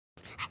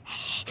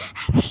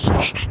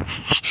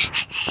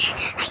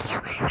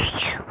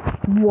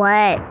What? I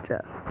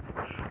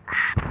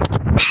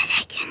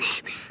like your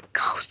name.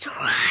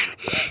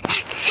 Ghostrun.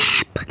 That's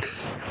it.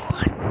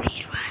 For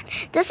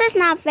Speedrun. This is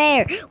not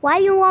fair. Why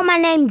you want my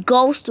name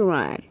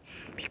Ghostrun?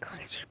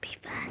 Because you be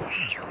fast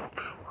and you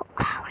will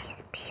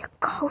always be a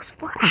ghost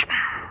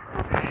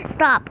forever.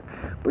 Stop.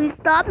 Please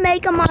stop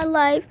making my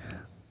life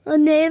a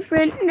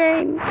different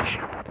name.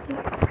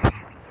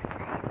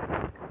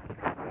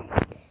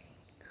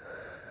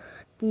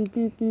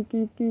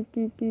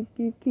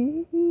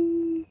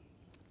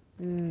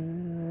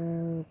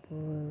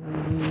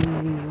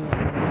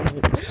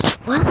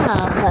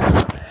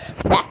 Wow.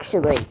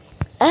 Actually,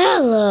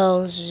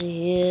 hello,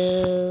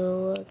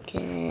 you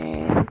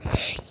again.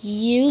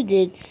 You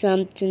did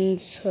something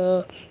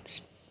to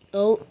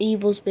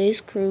Evil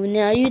Space Crew.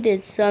 Now you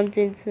did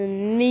something to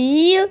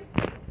me.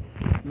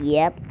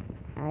 Yep,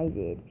 I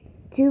did.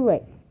 Too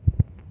late.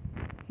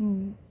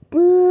 Boo,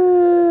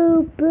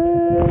 boo,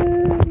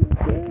 boo.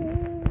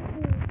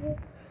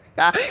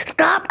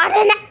 Stop, I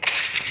didn't.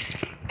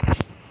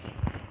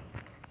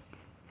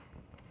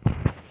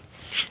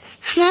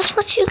 That's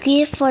what you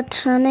get for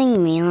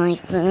turning me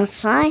like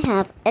this. I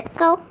have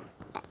echo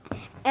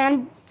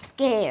and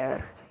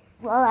scare.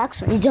 Well,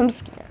 actually, jump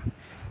scare.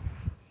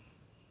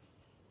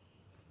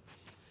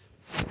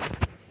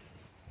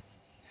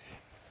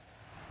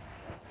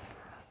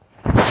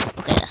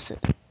 Okay, that's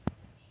it.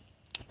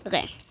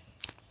 Okay.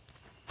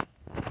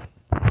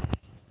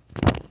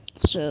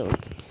 So,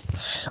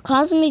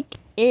 Cosmic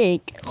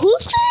Egg.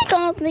 Who's doing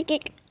Cosmic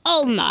Egg?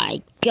 Oh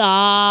my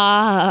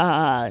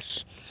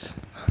gosh.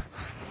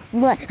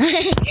 What?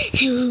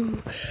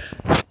 Boo!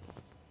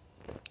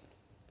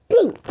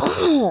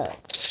 Oh.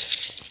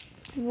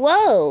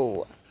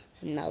 Whoa!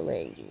 I'm not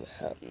letting you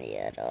help me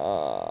at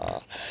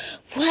all.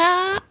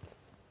 Wow!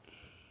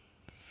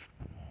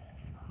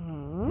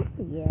 Huh?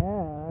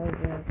 Yeah, I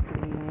just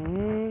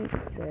meant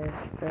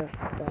to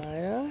start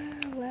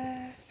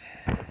over.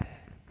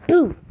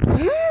 Boo!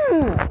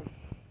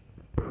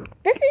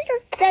 This is your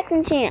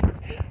second chance.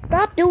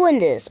 Stop doing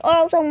this, or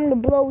else I'm gonna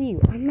blow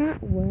you. I'm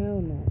not well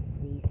enough.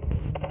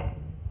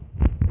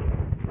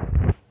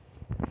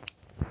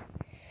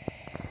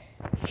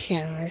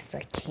 Unless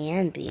I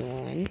can be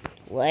one.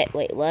 What?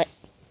 Wait, what?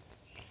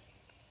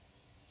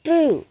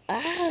 Boo!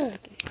 Ugh!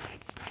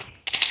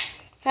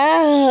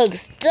 Ugh!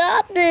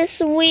 Stop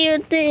this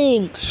weird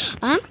thing!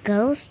 I'm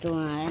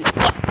Ghostrun.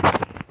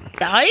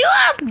 Are you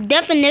a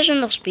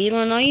definition of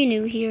speedrun? Are you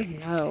new here?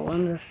 No,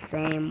 I'm the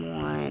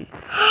same one.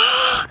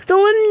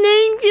 Someone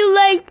named you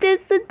like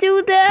this to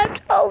do that?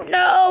 Oh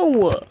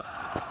no!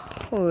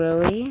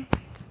 Really?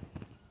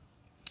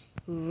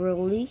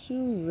 Really?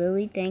 You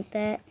really think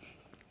that?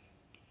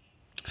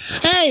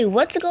 Hey,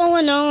 what's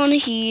going on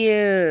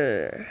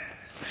here?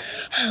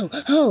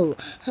 Oh,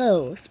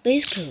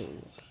 Space Crew.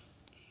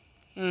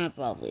 I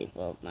probably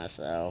broke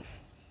myself.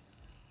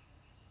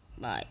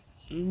 Bye.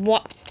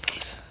 What?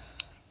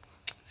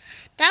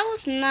 That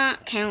was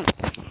not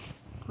counts.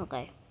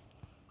 Okay,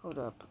 hold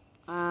up.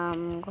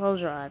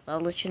 Close your eyes. I'll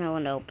let you know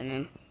when to open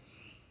them.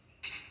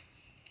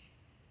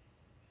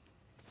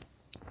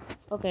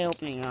 Okay,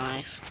 opening your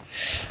eyes.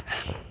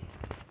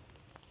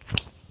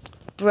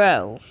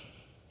 Bro.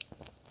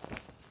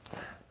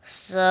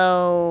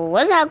 So,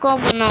 what's that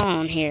going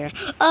on here?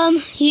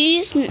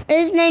 His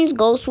name's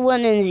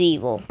Ghostrun and is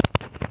evil.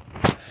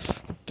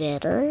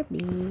 Better be.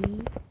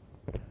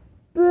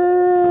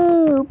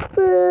 Boo,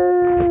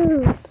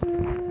 boo,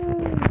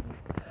 boo.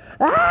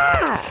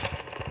 Ah!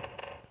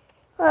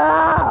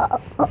 Ah!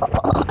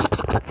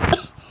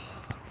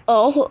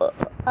 Oh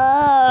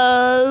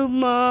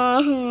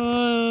my.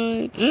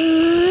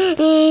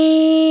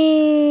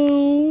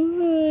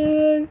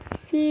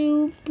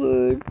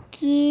 Super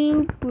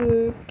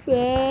duper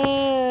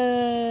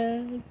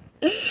bad.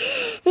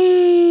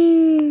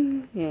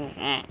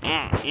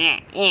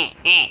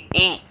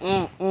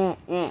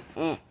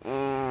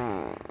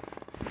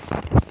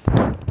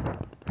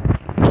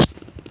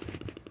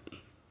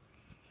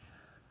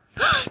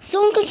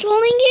 Someone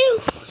controlling you?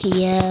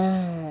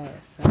 Yes.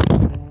 I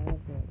love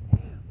it.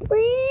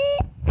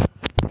 Please.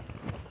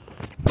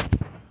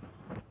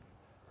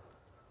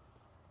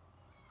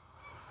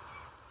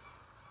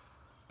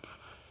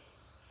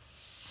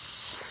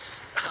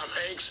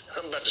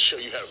 I'm about to show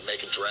you how to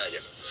make a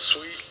dragon.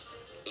 Sweet?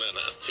 No,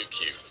 too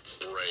cute.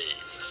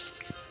 Brave.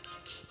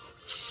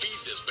 Let's feed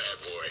this bad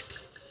boy.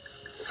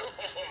 Oh,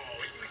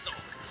 he's on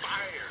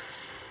fire.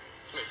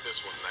 Let's make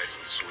this one nice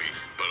and sweet,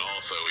 but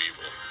also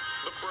evil.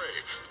 But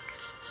brave.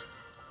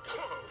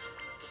 Whoa,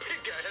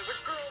 big guy has a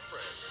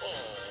girlfriend. Oh,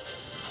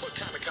 what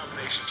kind of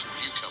combination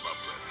can you come up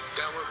with?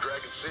 Download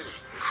Dragon City.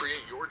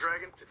 Create your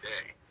dragon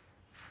today.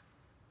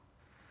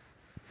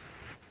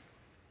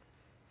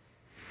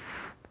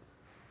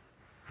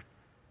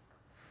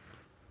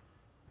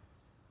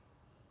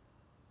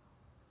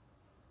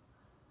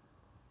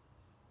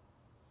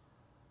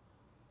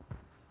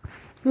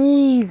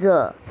 Please,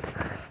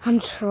 I'm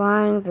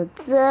trying to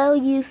tell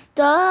you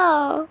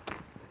stop.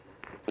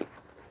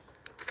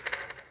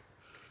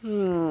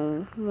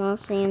 I've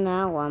seen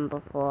that one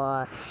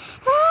before.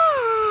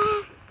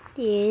 Ah.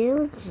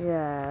 You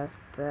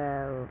just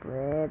a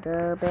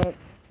little bit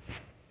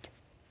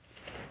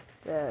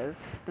the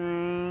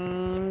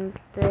same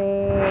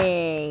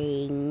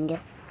thing.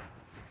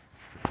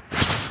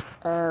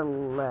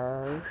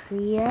 Alicia.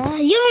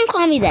 You don't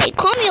call me that.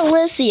 Call me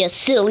Alicia,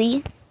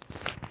 silly.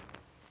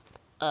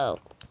 Oh.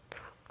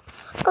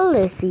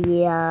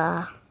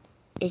 Alicia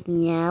is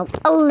now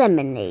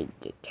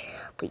eliminated.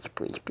 Please,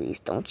 please, please,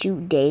 don't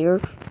you dare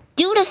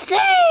do the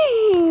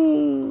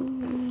same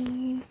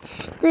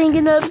thing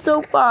in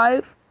episode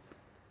 5.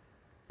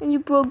 And you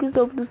broke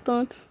yourself this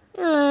time.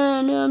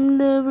 And I'm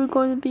never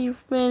going to be your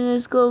friend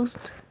as Ghost.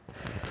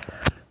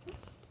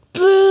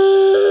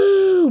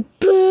 Boo!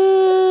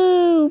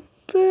 Boo!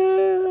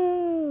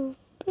 Boo!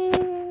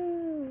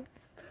 Boo!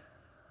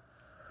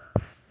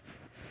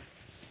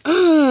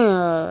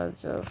 I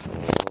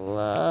just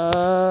love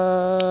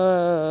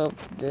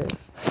this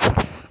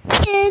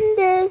in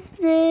this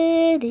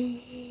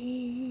city.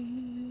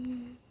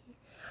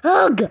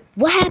 Ugh!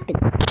 What happened?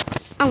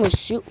 I'm gonna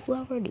shoot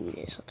whoever did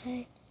this,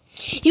 okay?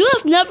 You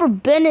have never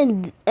been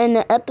in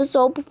an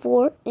episode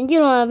before, and you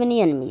don't have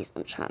any enemies.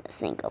 I'm trying to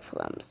think of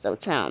them, so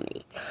tell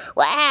me.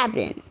 What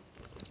happened?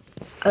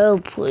 Oh,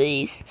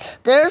 please.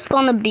 There's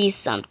gonna be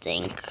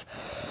something.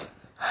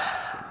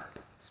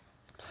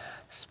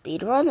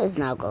 Speedrun is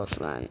now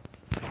Ghostrun.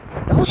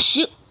 Don't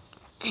shoot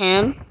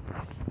him.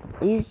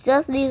 He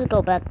just needs to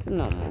go back to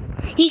normal.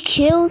 He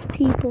kills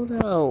people,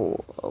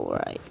 though.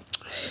 Alright.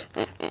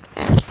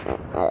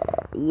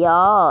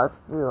 Y'all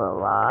still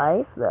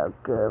alive? So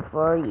good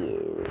for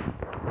you.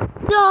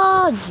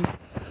 Dodge!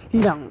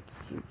 Don't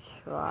you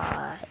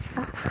try.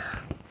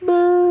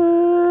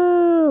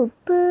 Boo!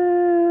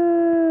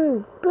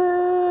 Boo!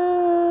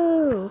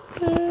 Boo!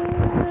 Boo!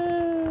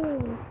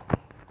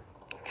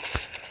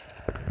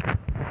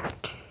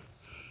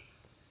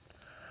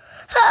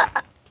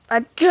 I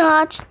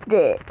dodged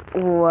it.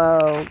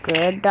 Whoa,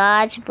 good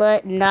dodge,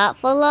 but not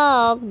for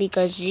long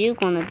because you're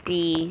gonna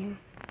be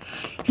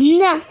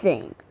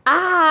nothing.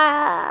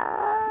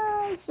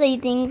 Say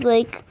things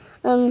like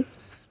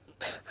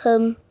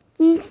something,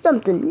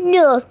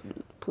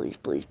 nothing. Please,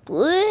 please,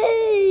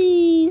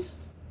 please.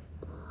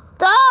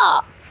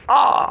 Stop.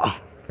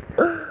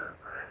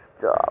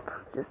 Stop.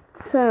 Just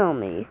tell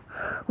me,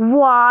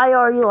 why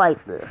are you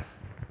like this?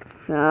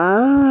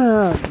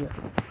 Zana,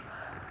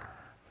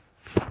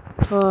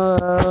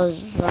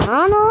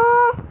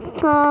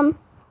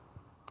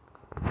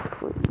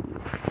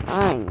 please.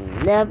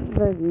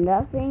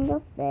 Nothing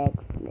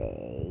affects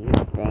me. You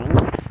think?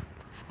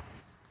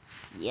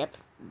 Yep,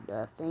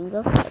 nothing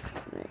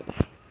affects me.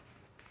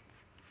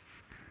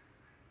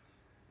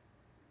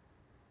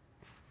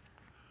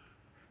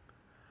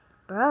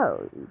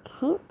 Bro, you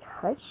can't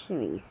touch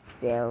me,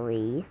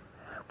 silly.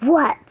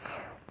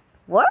 What?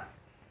 What?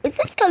 Is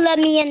this gonna let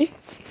me in?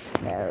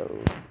 No.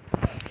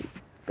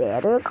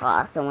 Better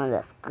call someone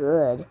that's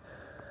good.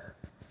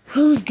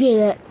 Who's good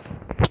at?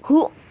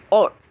 Who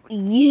are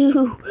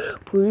you?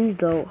 Please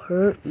don't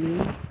hurt me.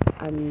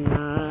 I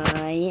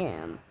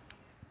am.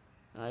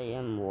 I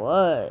am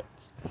what?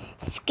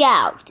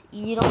 Scout.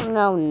 You don't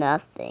know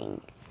nothing.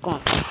 It's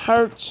gonna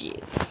hurt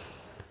you.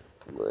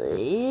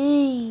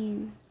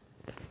 Please.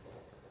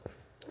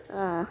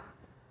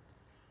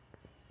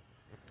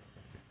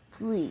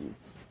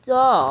 Please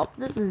stop.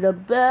 This is a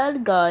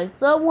bad guy.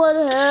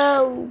 Someone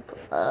help.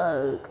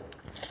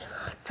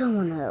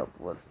 Someone help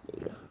with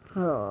me.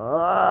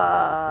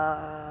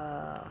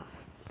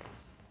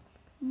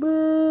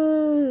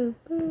 Boo,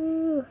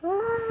 boo,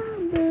 boo,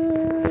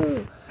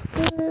 boo.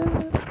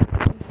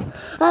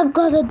 I'm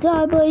gonna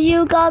die, but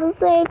you gotta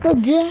save the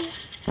day.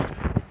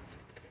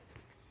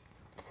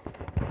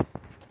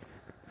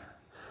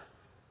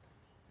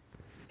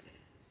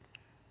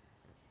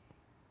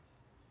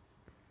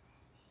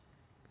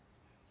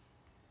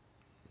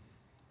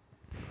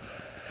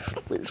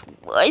 Please,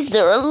 why is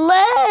there a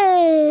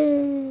leg?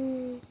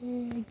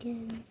 Please,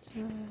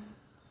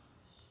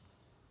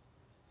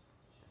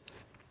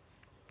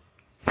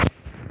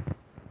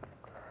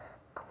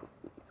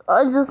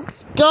 I'm just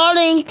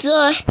starting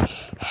to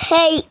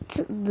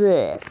hate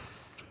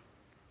this.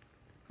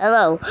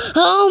 Hello.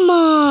 Oh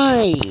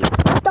my!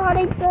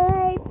 Starting to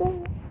hate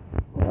this.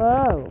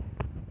 Whoa.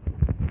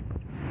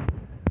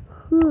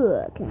 Who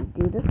can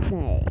do the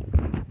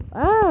same?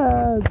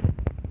 Oh.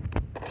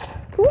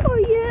 Who are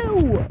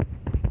you?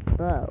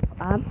 Bro,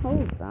 I'm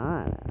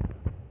Hosanna.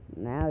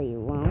 Now you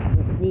want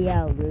to see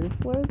how this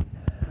works?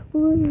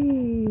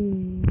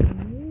 Please.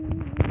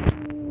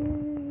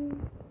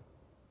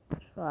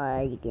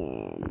 Try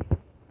again.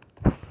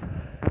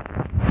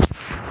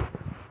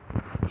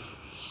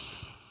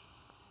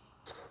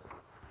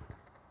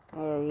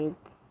 There you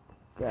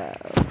go.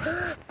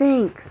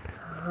 Thanks.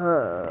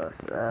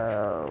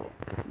 So,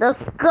 the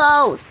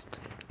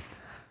ghost.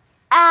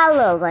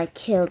 Aloes, I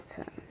killed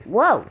him.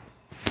 Whoa.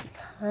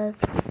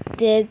 Because he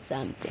did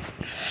something.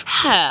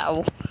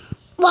 How?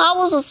 Well, I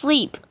was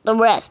asleep. The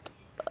rest.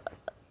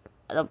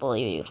 I don't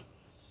believe you.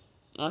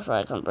 Looks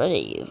like I'm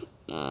pretty you.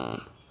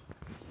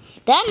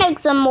 That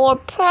makes him more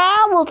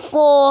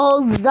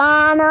powerful,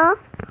 Hosanna.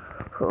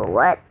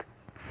 What?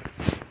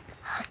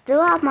 I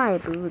still have my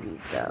abilities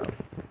though.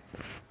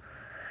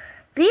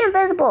 Be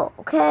invisible,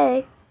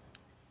 okay?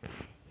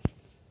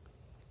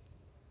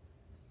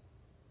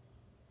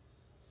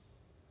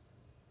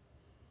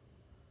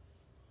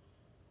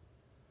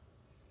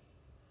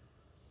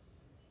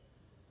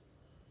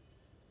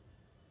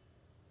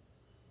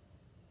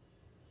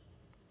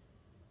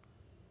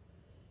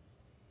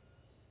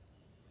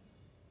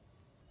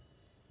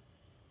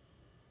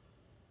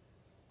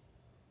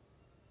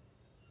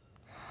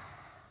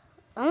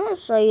 I'm gonna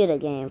show you the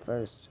game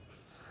first.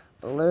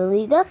 But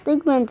literally, that's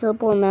Stickman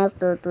Teleport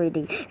Master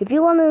 3D. If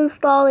you want to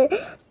install it,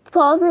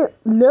 pause it,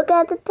 look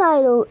at the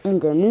title,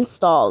 and then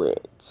install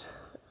it.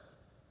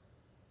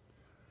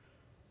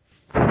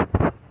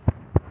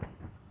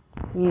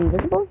 You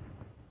invisible?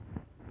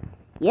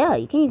 Yeah,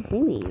 you can't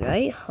see me,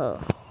 right?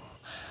 Oh.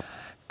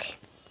 Okay.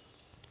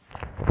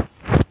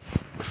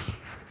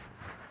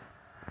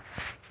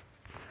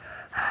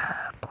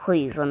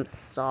 Please, I'm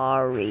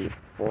sorry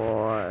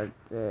for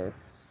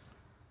this.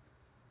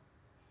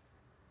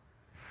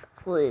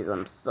 Please,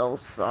 I'm so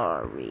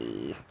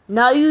sorry.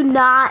 No, you're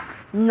not.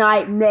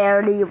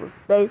 Nightmare the Evil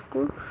Space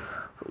Crew.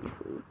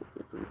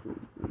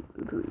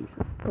 Please,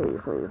 please,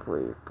 please,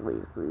 please,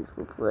 please, please,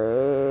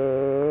 please.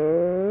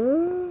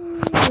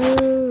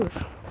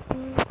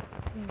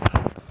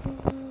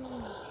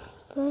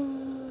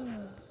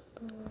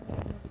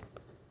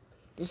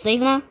 Just save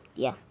now?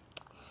 Yeah.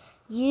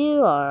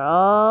 You are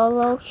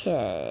all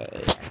okay.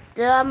 I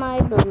still have my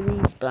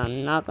abilities, but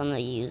I'm not gonna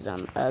use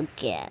them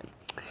again.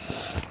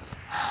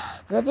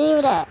 Let's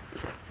do that.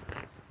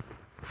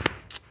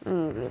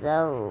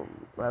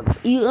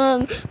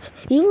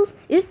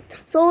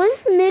 So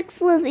it's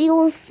mixed with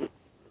Evil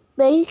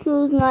Space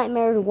Crew's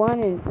Nightmare 1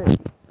 and 2.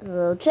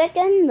 So check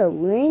in the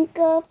link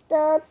of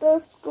the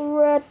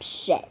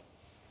description.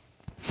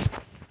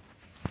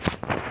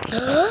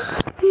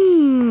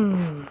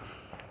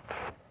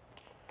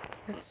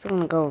 That's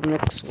gonna go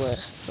mixed with,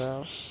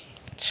 so.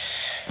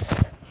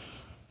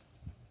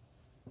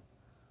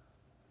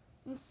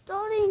 I'm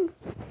starting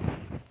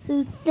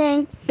to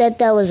think that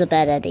was a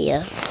bad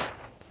idea.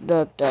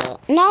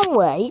 No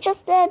way, he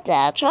just did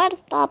that. I tried to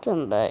stop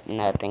him, but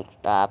nothing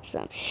stops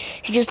him.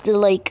 He just did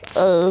like,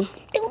 and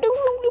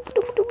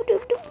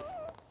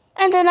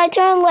then I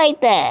turned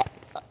like that.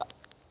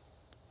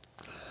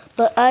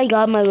 But I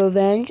got my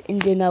revenge,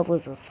 and then I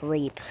was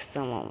asleep.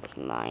 Someone was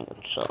mind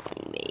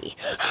controlling me.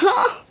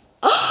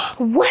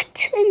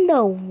 What in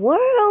the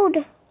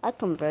world? I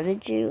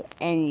converted you,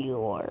 and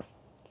you're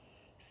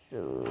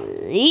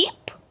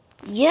asleep?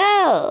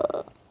 Yeah.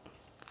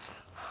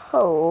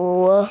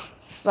 Oh,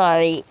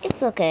 sorry.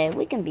 It's okay.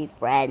 We can be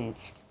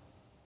friends.